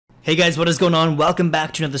Hey guys, what is going on? Welcome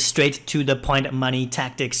back to another straight to the point money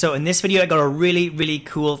tactics. So in this video, I got a really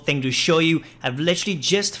cool thing to show you. I've literally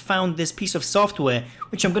just found this piece of software,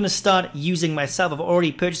 which I'm going to start using myself. I've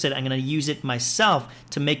already purchased it. I'm going to use it myself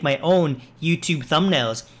to make my own YouTube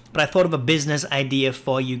thumbnails. But I thought of a business idea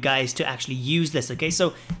for you guys to actually use this. Okay,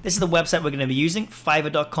 so this is the website we're going to be using,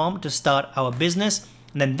 Fiverr.com, to start our business.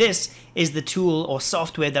 And then this is the tool or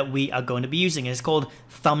software that we are going to be using. It's called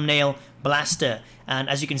Thumbnail Blaster. And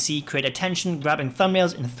as you can see, create attention grabbing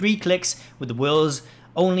thumbnails in 3 clicks with the world's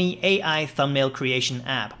only AI thumbnail creation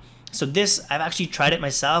app. So this, I've actually tried it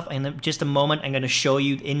myself, and in just a moment I'm going to show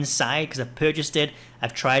you inside because I've purchased it,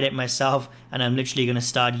 I've tried it myself, and I'm literally going to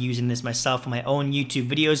start using this myself for my own YouTube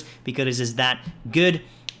videos because this is that good.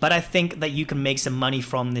 But I think that you can make some money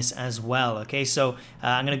from this as well. Okay, so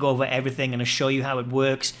I'm going to go over everything and show you how it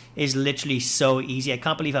works. It's literally so easy. I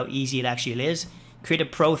can't believe how easy it actually is. Create a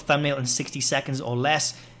pro thumbnail in 60 seconds or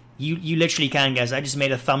less. You literally can, guys. I just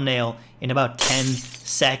made a thumbnail in about 10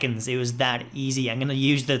 seconds. It was that easy. I'm gonna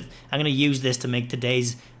use this to make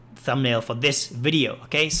today's thumbnail for this video.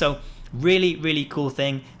 Okay, so really cool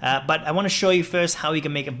thing. But I want to show you first how you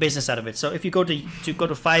can make a business out of it. So if you go to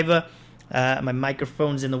Fiverr. My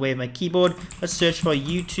microphone's in the way of my keyboard. Let's search for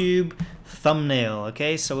YouTube thumbnail.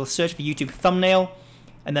 Okay, so we'll search for YouTube thumbnail,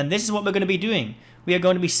 and then this is what we're going to be doing. We are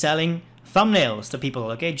going to be selling thumbnails to people,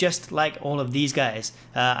 okay, just like all of these guys.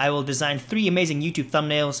 I will design 3 amazing YouTube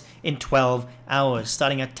thumbnails in 12 hours,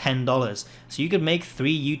 starting at $10. So you could make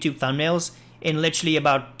 3 YouTube thumbnails in literally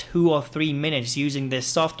about 2 or 3 minutes using this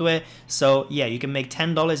software. So yeah, you can make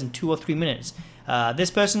 $10 in 2 or 3 minutes.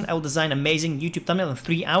 This person, I will design amazing YouTube thumbnail in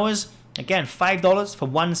 3 hours. Again, $5 for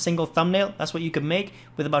one single thumbnail. That's what you could make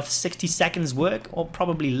with about 60 seconds work, or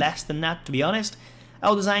probably less than that, to be honest.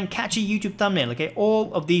 I'll design catchy YouTube thumbnail. Okay,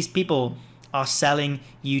 all of these people are selling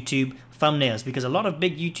YouTube thumbnails because a lot of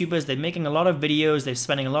big YouTubers, they're making a lot of videos, they're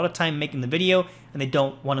spending a lot of time making the video, and they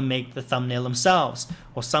don't want to make the thumbnail themselves.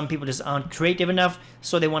 Or some people just aren't creative enough,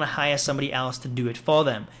 so they want to hire somebody else to do it for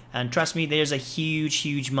them. And trust me, there's a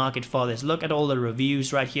huge market for this. Look at all the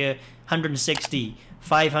reviews right here. 160,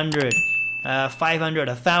 500, 500,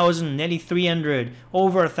 1,000, nearly 300,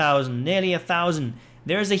 over 1,000, nearly 1,000.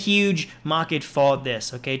 There's a huge market for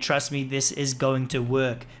this. Okay, trust me, this is going to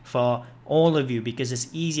work for all of you because it's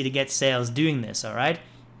easy to get sales doing this. All right,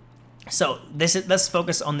 so let's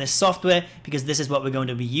focus on this software because this is what we're going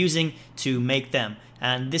to be using to make them,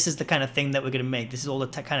 and this is the kind of thing that we're going to make. This is all the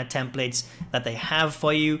kind of templates that they have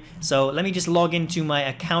for you. So let me just log into my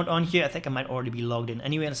account on here. I think I might already be logged in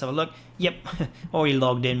anyway. Let's have a look. Yep, already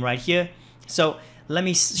logged in right here. So let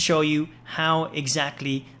me show you how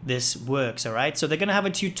exactly this works. All right, so they're gonna have a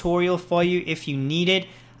tutorial for you if you need it.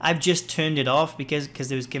 I've just turned it off because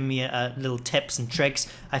it was giving me little tips and tricks.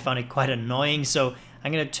 I found it quite annoying, so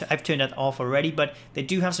I've turned that off already. But they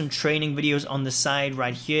do have some training videos on the side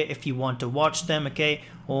right here if you want to watch them. Okay,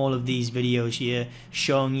 all of these videos here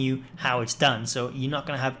showing you how it's done, so you're not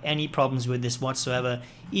gonna have any problems with this whatsoever.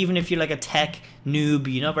 Even if you're like a tech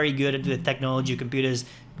noob, you're not very good at the technology of computers,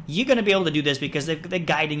 you're gonna be able to do this because they're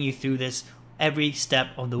guiding you through this every step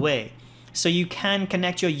of the way. So you can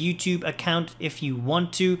connect your YouTube account if you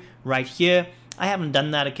want to right here. I haven't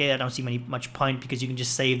done that. Okay, I don't see much point because you can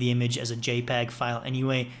just save the image as a JPEG file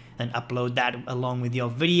anyway and upload that along with your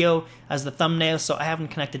video as the thumbnail. So I haven't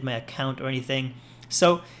connected my account or anything.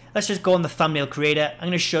 So let's just go on the thumbnail creator. I'm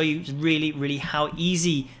going to show you really how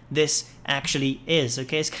easy this actually is.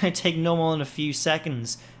 Okay, it's going to take no more than a few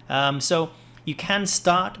seconds. So you can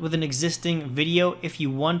start with an existing video if you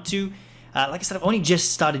want to. Like I said, I've only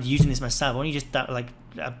just started using this myself. I've only just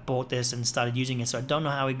I bought this and started using it, so I don't know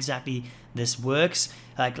how exactly this works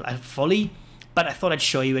fully. But I thought I'd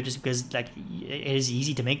show you it just because it is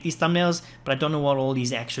easy to make these thumbnails. But I don't know what all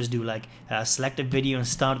these extras do, like select a video and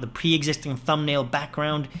start with the pre-existing thumbnail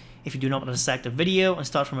background. If you do not want to select a video and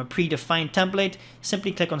start from a predefined template,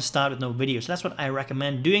 simply click on start with no video. So that's what I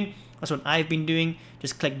recommend doing. That's what I've been doing.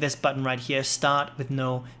 Just click this button right here, start with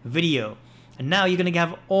no video. And now you're going to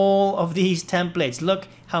have all of these templates. Look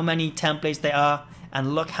how many templates there are,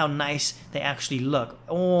 and look how nice they actually look.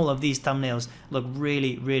 All of these thumbnails look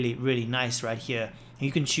really nice right here. And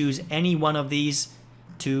you can choose any one of these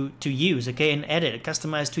to use, okay, and edit,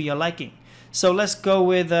 customize to your liking. So let's go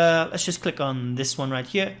with, let's just click on this one right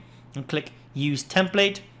here and click use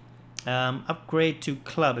template. Upgrade to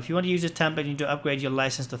club. If you want to use a template, you need to upgrade your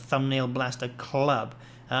license to Thumbnail Blaster Club.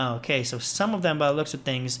 Okay, so some of them, by the looks of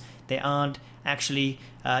things, they aren't actually,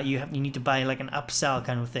 you need to buy like an upsell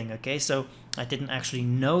kind of thing. Okay, so I didn't actually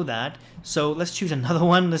know that. So let's choose another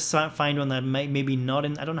one. Let's find one that maybe not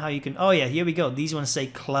in. I don't know how you can. Oh yeah, here we go. These ones say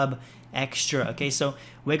club Extra. Okay, so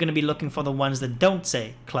we're going to be looking for the ones that don't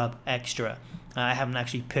say Club Extra. I haven't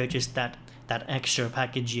actually purchased that extra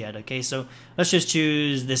package yet. Okay, so let's just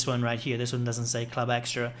choose this one right here. This one doesn't say Club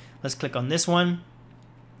Extra. Let's click on this one,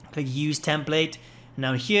 click use template.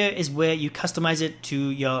 Now here is where you customize it to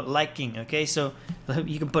your liking. Okay, so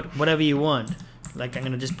you can put whatever you want. Like I'm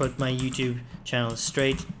gonna just put my YouTube channel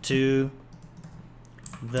straight to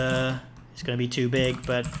the, it's gonna be too big,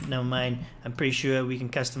 but never mind. I'm pretty sure we can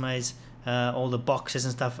customize all the boxes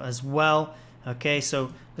and stuff as well. Okay,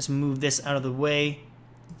 so let's move this out of the way.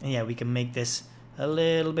 And yeah, we can make this a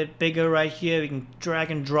little bit bigger right here. We can drag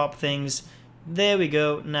and drop things. There we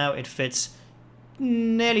go. Now it fits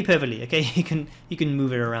nearly perfectly. Okay, you can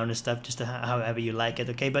move it around and stuff just to however you like it.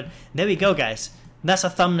 Okay, but there we go, guys. That's a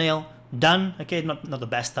thumbnail done. Okay, not the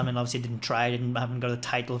best thumbnail. Obviously, didn't try it. I haven't got a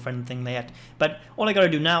title for anything yet. But all I gotta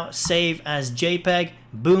do now, save as JPEG.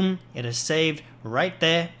 Boom, it is saved right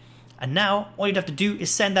there. And now all you'd have to do is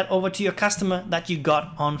send that over to your customer that you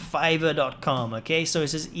got on Fiverr.com. Okay, so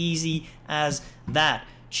it's as easy as that.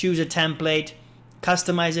 Choose a template,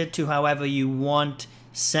 customize it to however you want,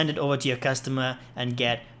 send it over to your customer and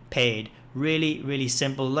get paid. Really, really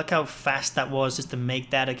simple. Look how fast that was just to make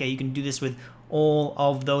that. Okay, you can do this with all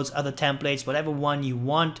of those other templates, whatever one you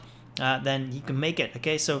want, then you can make it.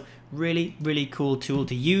 Okay, so really, really cool tool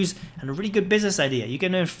to use and a really good business idea. You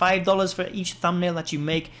can earn $5 for each thumbnail that you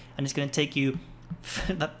make, and it's going to take you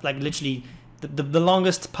like literally the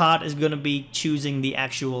longest part is going to be choosing the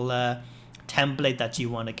actual template that you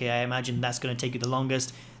want. Okay, I imagine that's going to take you the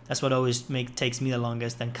longest. That's what always takes me the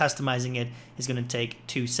longest. Then customizing it is going to take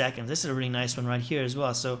 2 seconds. This is a really nice one right here as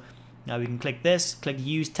well. So now we can click this, click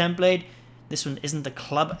use template. This one isn't the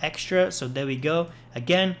Club Extra, so there we go.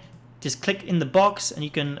 Again, just click in the box and you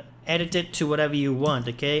can edit it to whatever you want.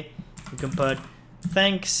 Okay, you can put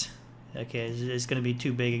thanks. Okay, it's gonna be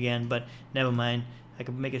too big again, but never mind. I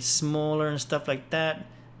can make it smaller and stuff like that.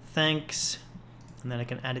 Thanks, and then I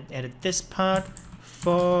can edit this part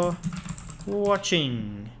for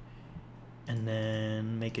watching, and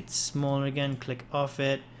then make it smaller again. Click off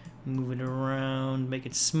it, move it around, make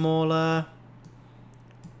it smaller.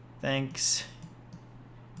 Thanks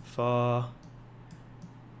for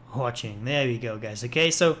watching. There we go, guys.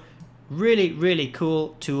 Okay, so really, really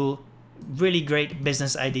cool tool. Really great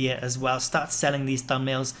business idea as well. Start selling these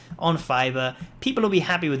thumbnails on Fiverr. People will be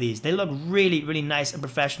happy with these. They look really, really nice and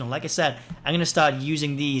professional. Like I said, I'm gonna start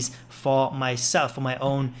using these for myself, for my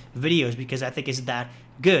own videos, because I think it's that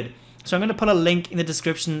good. So I'm gonna put a link in the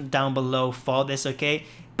description down below for this, okay?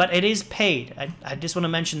 But it is paid. I just want to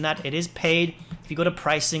mention that it is paid. If you go to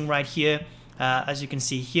pricing right here, as you can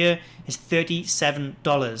see here, is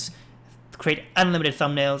 $37. Create unlimited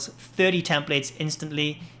thumbnails, 30 templates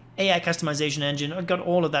instantly, AI customization engine. I've got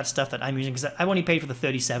all of that stuff that I'm using because I've only paid for the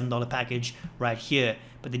 $37 package right here.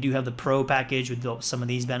 But they do have the Pro package with some of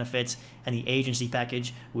these benefits and the agency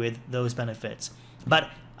package with those benefits. But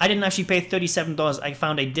I didn't actually pay $37. I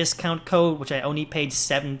found a discount code which I only paid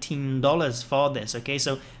 $17 for this. Okay,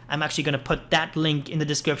 so I'm actually going to put that link in the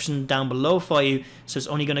description down below for you. So it's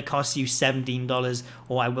only going to cost you $17,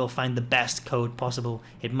 or I will find the best code possible.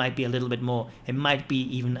 It might be a little bit more. It might be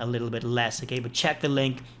even a little bit less. Okay, but check the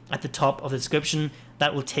link at the top of the description.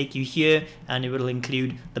 That will take you here, and it will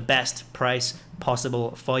include the best price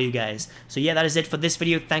possible for you guys. So yeah, that is it for this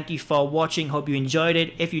video. Thank you for watching. Hope you enjoyed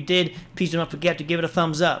it. If you did, please do not forget to give it a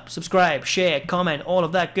thumbs up, subscribe, share, comment, all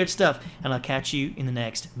of that good stuff, and I'll catch you in the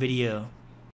next video.